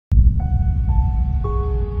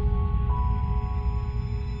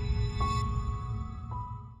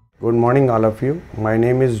Good morning, all of you. My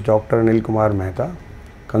name is Dr. Anil Mehta,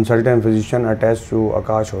 consultant physician attached to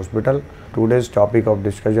Akash Hospital. Today's topic of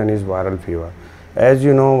discussion is viral fever. As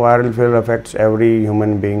you know, viral fever affects every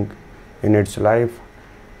human being in its life.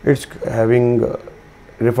 It's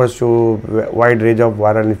refers to wide range of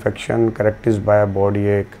viral infection characterized by a body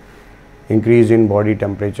ache, increase in body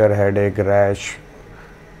temperature, headache, rash,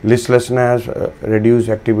 listlessness, reduced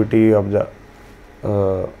activity of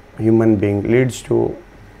the human being, leads to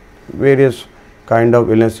various kind of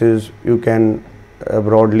illnesses. You can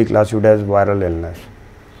broadly classify as viral illness.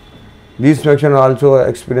 These infections also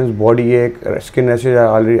experience body ache, skin rashes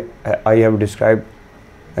I have described,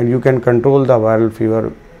 and you can control the viral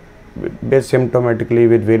fever based symptomatically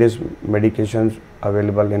with various medications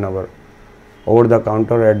available in our over the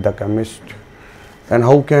counter at the chemist. And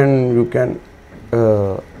how can you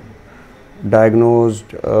diagnose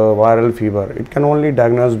viral fever? It can only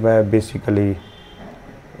diagnose by basically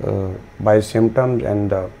by symptoms, and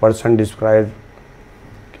the person describes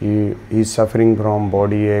he is suffering from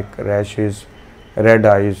body ache, rashes, red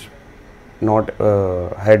eyes, not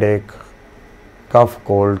headache, cough,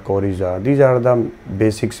 cold, coryza. These are the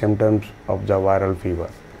basic symptoms of the viral fever.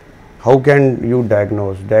 How can you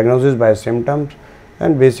diagnose? Diagnosis by symptoms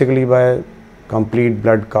and basically by complete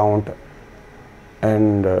blood count,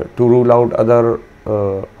 and to rule out other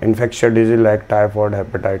infectious disease like typhoid,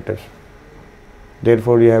 hepatitis.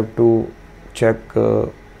 Therefore, you have to check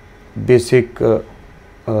basic blood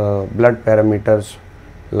parameters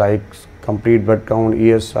like complete blood count,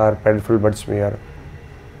 ESR, peripheral blood smear,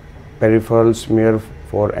 peripheral smear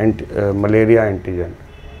for malaria antigen.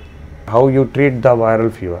 How you treat the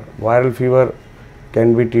viral fever? Viral fever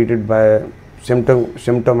can be treated by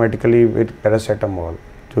symptomatically with paracetamol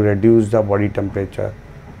to reduce the body temperature.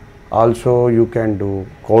 Also, you can do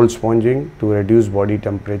cold sponging to reduce body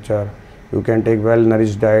temperature. You can take well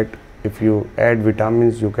nourished diet. If you add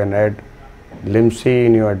vitamins, you can add Lim C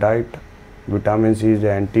in your diet. Vitamin C is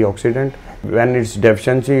an antioxidant. When it's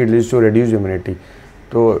deficiency, it leads to reduced immunity.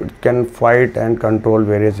 So it can fight and control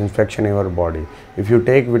various infections in your body. If you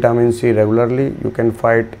take vitamin C regularly, you can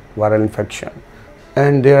fight viral infection.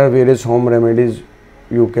 And there are various home remedies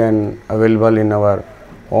you can available in our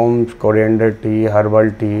homes: coriander tea,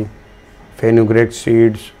 herbal tea, fenugreek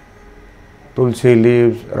seeds, tulsi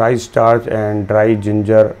leaves, rice starch, and dry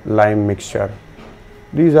ginger lime mixture.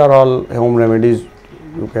 These are all home remedies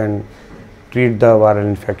you can treat the viral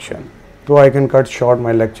infection. So I can cut short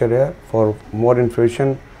my lecture here. For more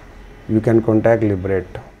information, you can contact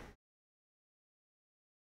Lybrate.